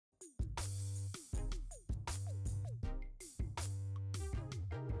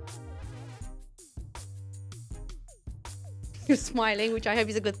You're smiling, which I hope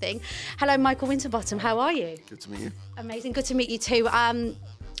is a good thing. Hello, Michael Winterbottom. How are you? Good to meet you. Amazing. Good to meet you too.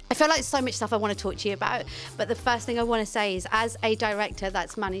 I feel like there's so much stuff I want to talk to you about, but the first thing I want to say is, as a director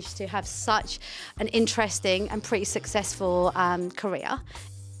that's managed to have such an interesting and pretty successful career,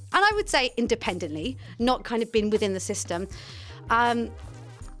 and I would say independently, not kind of been within the system,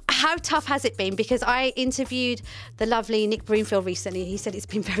 how tough has it been? Because I interviewed the lovely Nick Broomfield recently. He said it's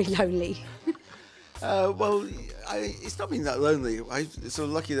been very lonely. Well, it's not been that lonely. I'm sort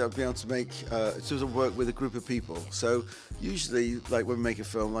of lucky that I've been able to make sort of work with a group of people. So usually, like when we make a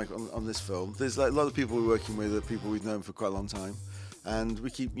film, like on this film, there's like a lot of people we're working with are people we've known for quite a long time, and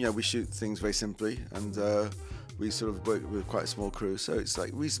we keep, we shoot things very simply, and we sort of work with quite a small crew, so it's like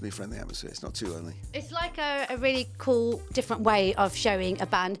reasonably friendly atmosphere. It's not too lonely. It's like a really cool, different way of showing a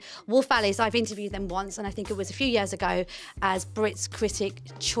band. Wolf Alice, I've interviewed them once, and I think it was a few years ago, as Brits Critic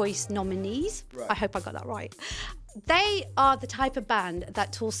Choice nominees. Right. I hope I got that right. They are the type of band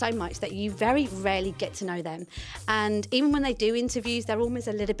that tour so much that you very rarely get to know them. And even when they do interviews, they're almost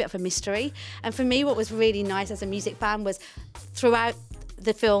a little bit of a mystery. And for me, what was really nice as a music fan was throughout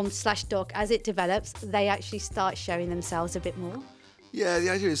the film / doc, as it develops, they actually start showing themselves a bit more. Yeah,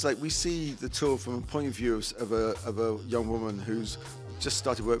 the idea is like we see the tour from a point of view of a young woman who's just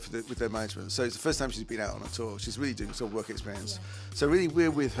started work with their management. So it's the first time she's been out on a tour. She's really doing sort of work experience. Yeah. So really, we're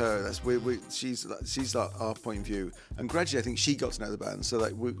with her. She's like our point of view. And gradually, I think she got to know the band. So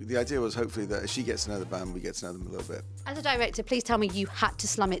like the idea was hopefully that as she gets to know the band, we get to know them a little bit. As a director, please tell me you had to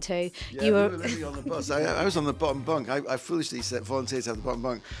slum it too. Yeah, we were literally on the bus. I was on the bottom bunk. I foolishly volunteered to have the bottom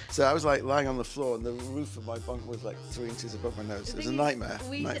bunk. So I was like lying on the floor, and the roof of my bunk was like 3 inches above my nose. It was a nightmare.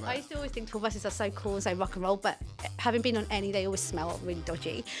 I used to always think tour buses are so cool and so rock and roll, but having been on any, they always smell really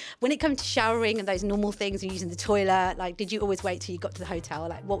dodgy. When it comes to showering and those normal things and using the toilet, like, did you always wait till you got to the hotel?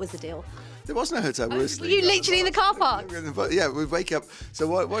 Like, what was the deal? There wasn't a hotel. Were you literally in the car park? Yeah, we'd wake up. So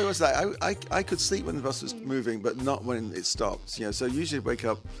what was that? I could sleep when the bus was moving, but not when it stopped. So usually I'd wake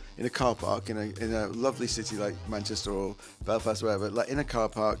up in a car park in a lovely city like Manchester or Belfast or wherever, like in a car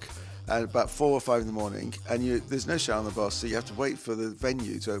park, at about 4 or 5 in the morning, and there's no shower on the bus, so you have to wait for the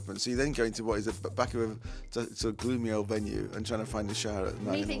venue to open. So you then go into what is the back of a sort of gloomy old venue and trying to find a shower at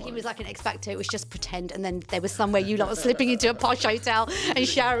 9. Me thinking it was like an X Factor, it was just pretend, and then there was somewhere you lot were slipping into a posh hotel and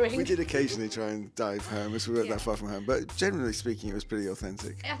showering. We did occasionally try and dive home, as we weren't that far from home, but generally speaking, it was pretty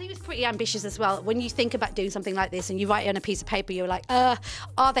authentic. I think it was pretty ambitious as well. When you think about doing something like this and you write it on a piece of paper, you're like, are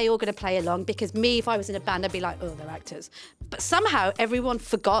they all going to play along? Because me, if I was in a band, I'd be like, oh, they're actors. But somehow everyone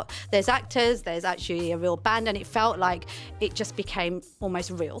forgot there's actors, there's actually a real band, and it felt like it just became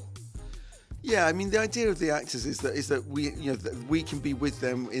almost real. Yeah, I mean, the idea of the actors is that we, we can be with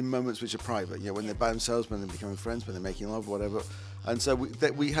them in moments which are private. When they're by themselves, when they're becoming friends, when they're making love, whatever. And so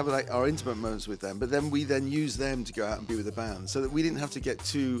we have like our intimate moments with them, but then we use them to go out and be with the band, so that we didn't have to get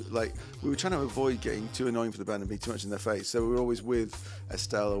too, like, we were trying to avoid getting too annoying for the band and be too much in their face. So we were always with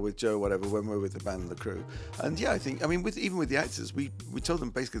Estelle or with Joe or whatever when we were with the band and the crew. And yeah, I think, I mean, even with the actors, we told them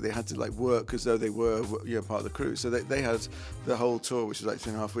basically they had to like work as though they were part of the crew. So they had the whole tour, which was like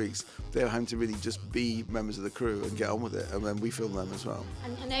 3.5 weeks. They were having to really just be members of the crew and get on with it, and then we filmed them as well.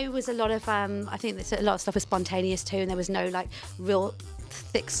 And I know it was a lot of, I think a lot of stuff was spontaneous too, and there was no like real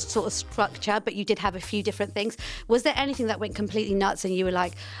thick sort of structure, but you did have a few different things. Was there anything that went completely nuts and you were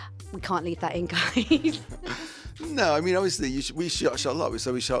like, we can't leave that in, guys? No, I mean, obviously we shot a lot.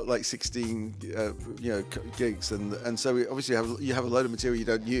 So we shot like 16 gigs, and so we obviously you have a load of material you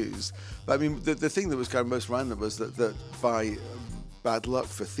don't use. But I mean, the thing that was kind of most random was that by bad luck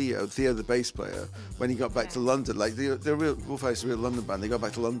for Theo, the bass player, when he got back to London, like the real Wolf Alice, a real London band, they got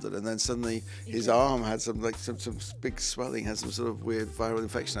back to London, and then suddenly his arm had some big swelling, had some sort of weird viral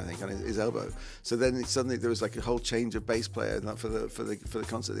infection, I think, on his elbow. So then suddenly there was like a whole change of bass player for the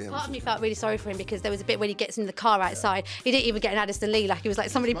concert at the end. Part of me felt really sorry for him, because there was a bit when he gets in the car outside, he didn't even get an Addison Lee, like it was like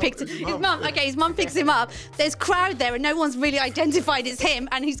somebody picked his mum. Okay, his mum picks him up. There's crowd there, and no one's really identified it's him,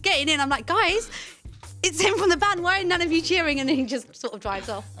 and he's getting in. I'm like, guys, it's him from the band. Why are none of you cheering? And then he just sort of drives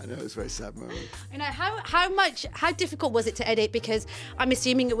off. I know, it's a very sad moment. How difficult was it to edit? Because I'm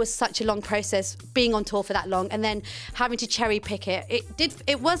assuming it was such a long process, being on tour for that long, and then having to cherry pick it.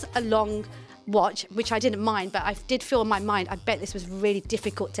 It was a long watch, which I didn't mind, but I did feel in my mind, I bet this was really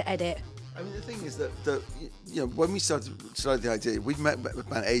difficult to edit. I mean, the thing is that when we started the idea, we'd met with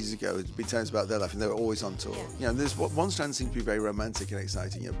band ages ago. It'd been times about their life, and they were always on tour. And there's one strand seems to be very romantic and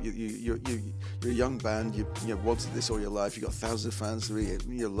exciting. You're a young band. You wanted this all your life. You got thousands of fans who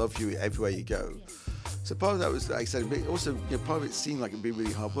really love you everywhere you go. So part of that was, like I said, but also part of it seemed like it'd be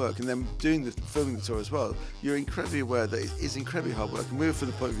really hard work. And then filming the tour as well, you're incredibly aware that it is incredibly hard work. And we were from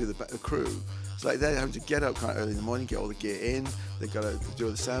the point of view of the crew. It's like they're having to get up kind of early in the morning, get all the gear in. They've got to do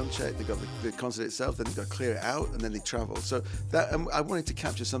the sound check. They've got the concert itself. Then they've got to clear it out, and then they travel. So that I wanted to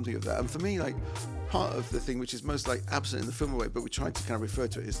capture something of that. And for me, like part of the thing which is most like absent in the film away, but we tried to kind of refer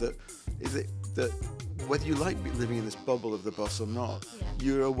to it, is that whether you like living in this bubble of the boss or not,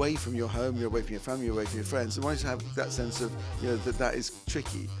 you're away from your home, you're away from your family, you're away from your friends. And I wanted to have that sense of that is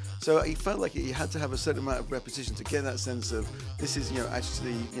tricky. So it felt like you had to have a certain amount of repetition to get that sense of this is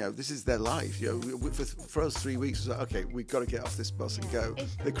actually this is their life. For us 3 weeks was like, okay, we've got to get off this bus and go.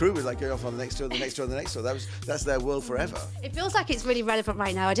 The crew would like go off on the next tour, the next tour, the next tour. That's their world forever. It feels like it's really relevant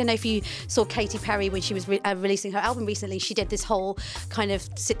right now. I don't know if you saw Katy Perry when she was releasing her album recently. She did this whole kind of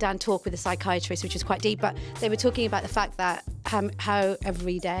sit-down talk with a psychiatrist, which was quite deep. But they were talking about the fact that how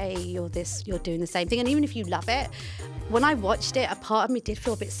every day you're doing the same thing, and even if you love it. When I watched it, a part of me did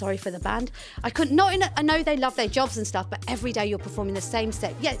feel a bit sorry for the band. I know they love their jobs and stuff, but every day you're performing the same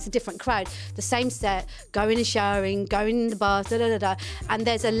set. Yeah, it's a different crowd, the same set, going and showering, going in the bars, and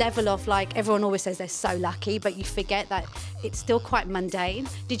there's a level of like, everyone always says they're so lucky, but you forget that it's still quite mundane.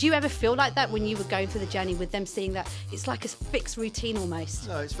 Did you ever feel like that when you were going through the journey with them, seeing that it's like a fixed routine almost?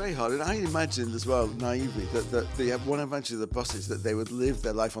 No, it's very hard. And I imagined as well, naively, that they have one advantage of the buses, that they would live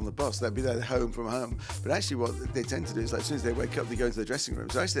their life on the bus. They'd be their home from home. But actually what they tend to do is, like, as soon as they wake up, they go into the dressing room.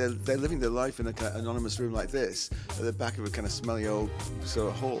 So actually they're living their life in a kind of anonymous room like this, at the back of a kind of smelly old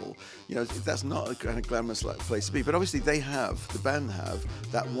sort of hall. That's not a kind of glamorous place to be. But obviously the band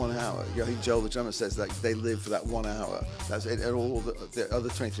have that 1 hour. I think Joel, the drummer, says that they live for that 1 hour. That's it, and all the other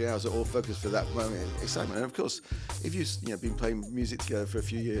 23 hours are all focused for that moment of excitement. And of course, if you've been playing music together for a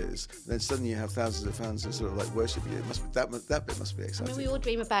few years, then suddenly you have thousands of fans who sort of like worship you. It must be, that bit must be exciting. I mean, we all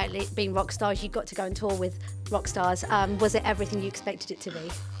dream about being rock stars. You got to go and tour with rock stars. Was it everything you expected it to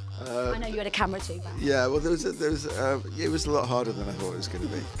be? I know you had a camera too. But... Yeah, well, it was a lot harder than I thought it was going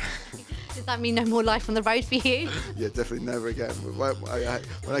to be. Does that mean no more life on the road for you? Yeah, definitely never again.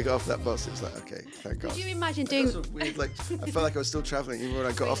 When I got off that bus, it was like, okay, thank God. Did you imagine doing? Weird, like, I felt like I was still travelling even when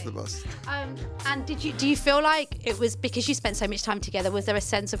I got off the bus. And do you feel like it was because you spent so much time together? Was there a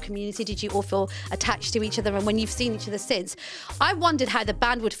sense of community? Did you all feel attached to each other? And when you've seen each other since, I wondered how the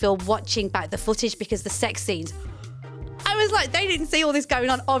band would feel watching back the footage, because the sex scenes. I was like, they didn't see all this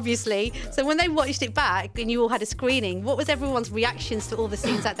going on, obviously. Yeah. So when they watched it back and you all had a screening, what was everyone's reactions to all the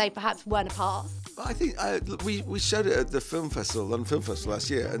scenes that they perhaps weren't a part of? I think we showed it at the London Film Festival last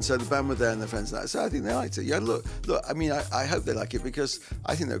year, and so the band were there and their friends and that. So I think they liked it. Yeah, look. I mean, I hope they like it, because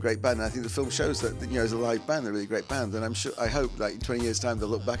I think they're a great band, and I think the film shows that as a live band, they're a really great band. And I hope, like in 20 years' time, they'll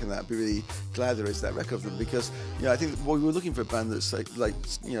look back on that and be really glad there is that record of them, because I think we were looking for a band that's like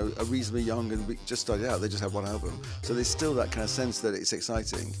a reasonably young and we just started out. They just have one album, so there's still that kind of sense that it's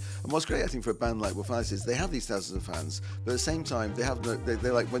exciting. And what's great, I think, for a band like Wolf Alice is they have these thousands of fans, but at the same time,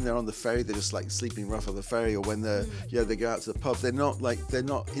 they're like, when they're on the ferry, they're just like sleeping rough on the ferry, or when they go out to the pub, they're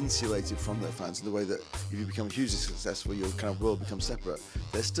not insulated from their fans in the way that if you become hugely successful, your kind of world becomes separate.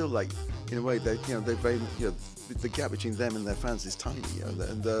 They're still like, in a way, they're very, the gap between them and their fans is tiny,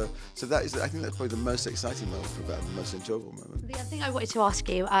 so that is, I think that's probably the most exciting moment for a band, the most enjoyable moment. The other thing I wanted to ask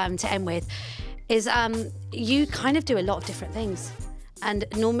you to end with is you kind of do a lot of different things. And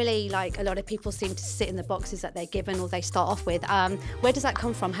normally, like, a lot of people seem to sit in the boxes that they're given or they start off with. Where does that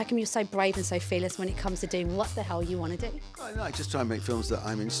come from? How come you're so brave and so fearless when it comes to doing what the hell you want to do? I just try and make films that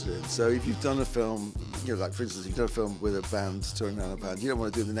I'm interested in. So if you've done a film, like for instance, you've done a film with a band, touring around a band, you don't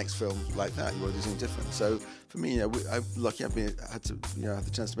want to do the next film like that. You want to do something different. So for me, I'm lucky I've had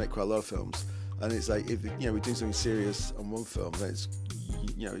the chance to make quite a lot of films. And it's like, if we're doing something serious on one film, then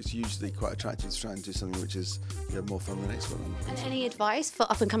it's usually quite attractive to try and do something which is more fun than the next one. And any advice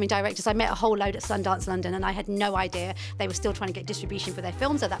for up-and-coming directors? I met a whole load at Sundance London, and I had no idea they were still trying to get distribution for their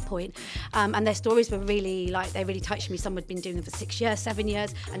films at that point. And their stories were really, they really touched me. Some had been doing them for 6 years, 7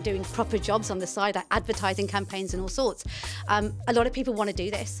 years, and doing proper jobs on the side, like advertising campaigns and all sorts. A lot of people want to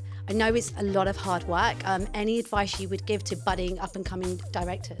do this. I know it's a lot of hard work. Any advice you would give to budding up-and-coming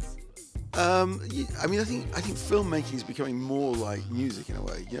directors? I mean, I think filmmaking is becoming more like music in a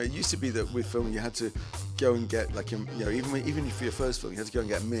way. It used to be that with film you had to go and get even for your first film you had to go and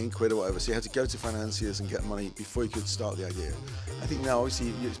get £1 million or whatever. So you had to go to financiers and get money before you could start the idea. I think now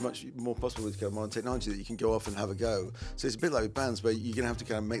obviously it's much more possible with modern technology that you can go off and have a go. So it's a bit like with bands where you're gonna have to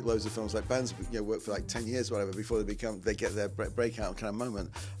kind of make loads of films. Like bands, work for like 10 years or whatever before they get their breakout kind of moment.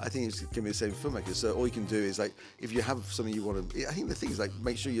 I think it's gonna be the same with filmmakers. So all you can do is, like, if you have something you want to, I think the thing is, like,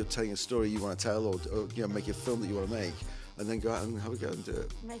 make sure you're telling a story you want to tell, or make a film that you want to make. and then go out and have a go and do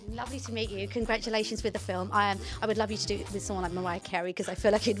it. Amazing. Lovely to meet you. Congratulations with the film. I would love you to do it with someone like Mariah Carey, because I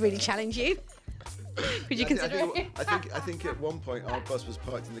feel like it'd really challenge you. Could you consider it? I think at one point our bus was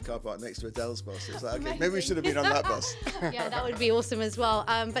parked in the car park next to Adele's bus. It's like, okay, maybe we should have been on that bus. Yeah, that would be awesome as well.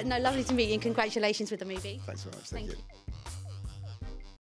 But no, lovely to meet you, and congratulations with the movie. Thanks very much. Thank you.